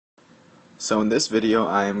So in this video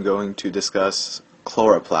I am going to discuss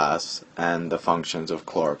chloroplasts and the functions of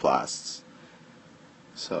chloroplasts.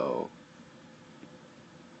 So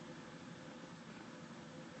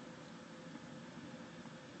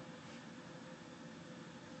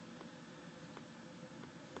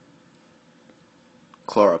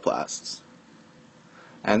chloroplasts.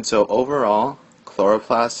 And so overall,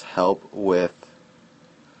 chloroplasts help with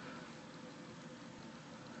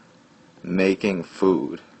making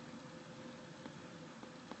food.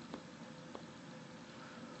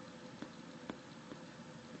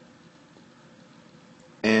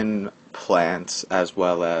 In plants as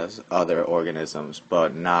well as other organisms,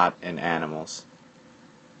 but not in animals.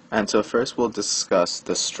 And so first we'll discuss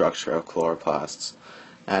the structure of chloroplasts.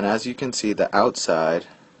 And as you can see, the outside,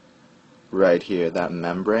 right here, that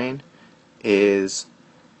membrane, is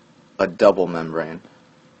a double membrane.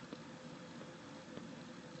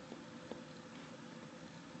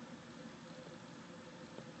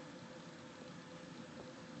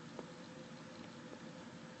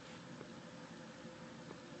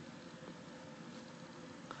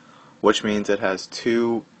 Which means it has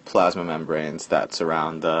two plasma membranes that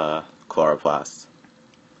surround the chloroplast.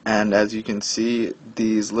 And as you can see,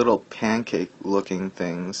 these little pancake looking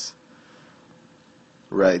things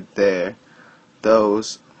right there,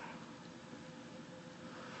 those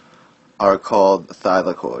are called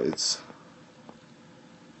thylakoids.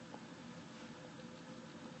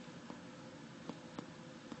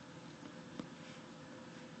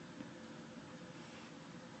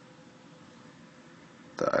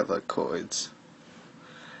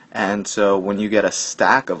 And so when you get a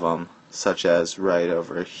stack of them, such as right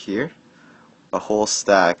over here, a whole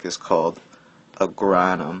stack is called a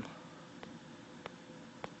granum.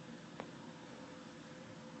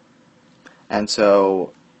 And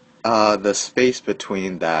so the space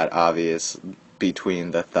between that,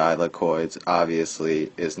 between the thylakoids,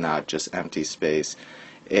 obviously is not just empty space.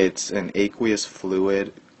 It's an aqueous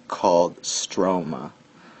fluid called stroma.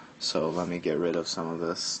 So let me get rid of some of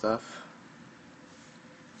this stuff.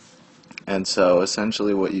 And so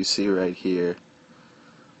essentially what you see right here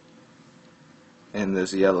in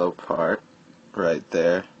this yellow part right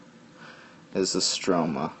there is the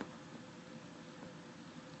stroma.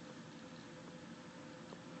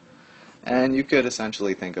 And you could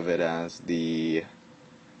essentially think of it as the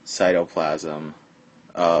cytoplasm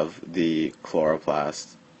of the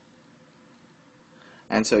chloroplast.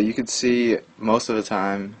 And so you could see most of the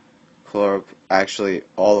time, actually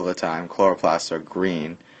all of the time, chloroplasts are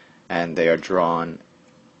green, and they are drawn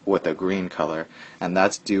with a green color, and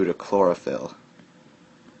that's due to chlorophyll.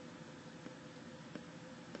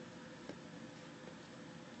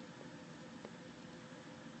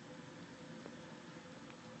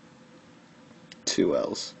 Two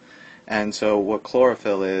L's. And so what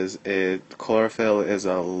chlorophyll is a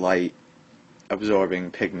light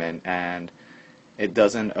absorbing pigment, and it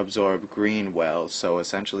doesn't absorb green well, so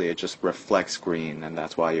essentially it just reflects green, and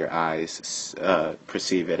that's why your eyes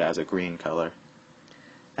perceive it as a green color.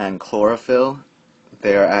 And chlorophyll,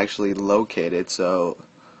 they are actually located, so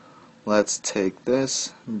let's take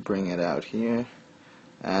this, bring it out here,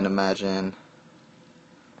 and imagine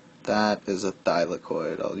that is a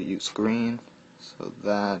thylakoid. I'll use green, so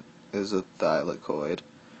that is a thylakoid.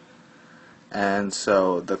 And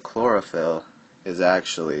so the chlorophyll is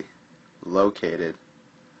actually located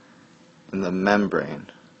in the membrane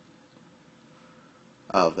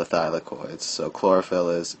of the thylakoids. So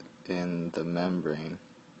chlorophyll is in the membrane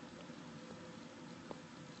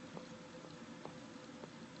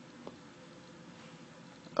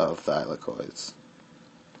of thylakoids.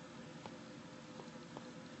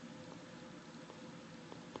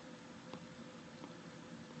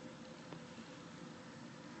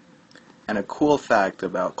 And a cool fact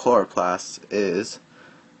about chloroplasts is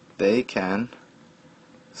they can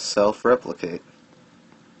self-replicate.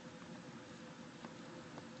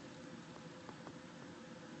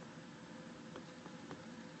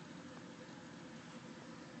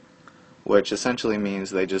 Which essentially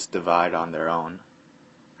means they just divide on their own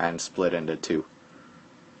and split into two.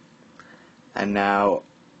 And now,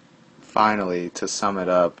 finally, to sum it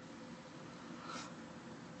up,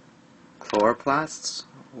 chloroplasts,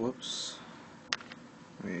 whoops,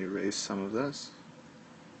 let me erase some of this.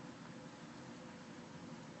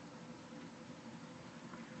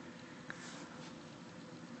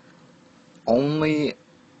 Only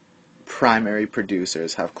primary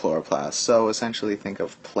producers have chloroplasts. So essentially think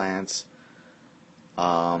of plants,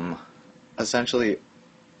 essentially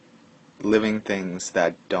living things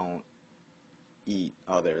that don't eat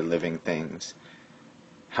other living things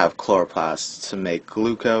have chloroplasts to make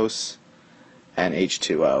glucose and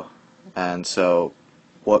H2O. And so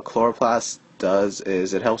what chloroplast does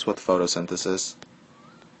is it helps with photosynthesis.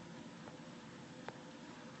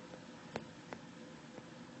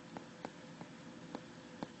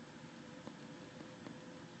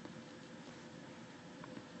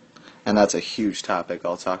 And that's a huge topic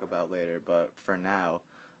I'll talk about later, but for now,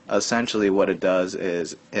 essentially what it does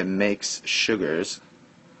is it makes sugars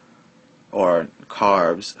or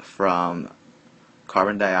carbs from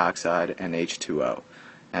carbon dioxide and H2O.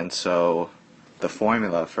 And so the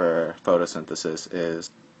formula for photosynthesis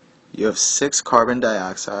is you have 6 carbon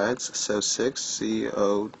dioxides, so 6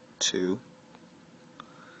 CO2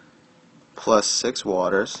 plus 6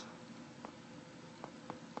 waters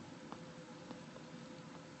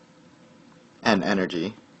and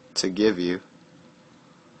energy to give you,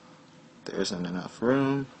 there isn't enough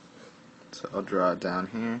room, so I'll draw it down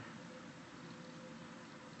here,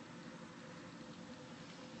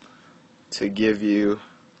 to give you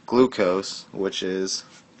glucose, which is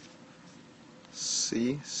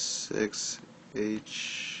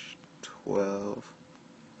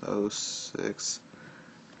C6H12O6,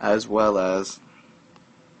 as well as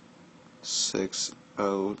 6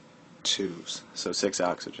 O2s, so 6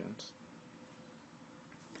 oxygens.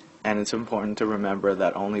 And it's important to remember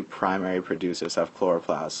that only primary producers have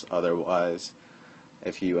chloroplasts. Otherwise,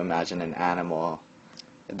 if you imagine an animal,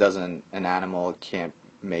 an animal can't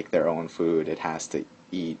make their own food, it has to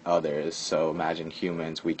eat others. So imagine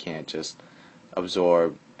humans, we can't just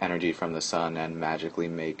absorb energy from the sun and magically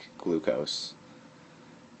make glucose.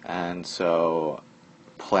 And so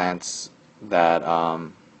plants that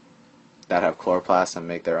that have chloroplasts and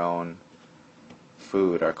make their own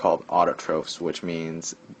food are called autotrophs, which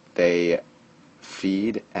means they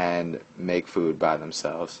feed and make food by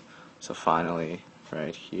themselves. So finally,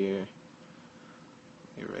 right here,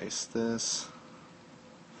 erase this,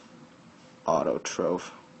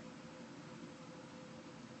 autotroph.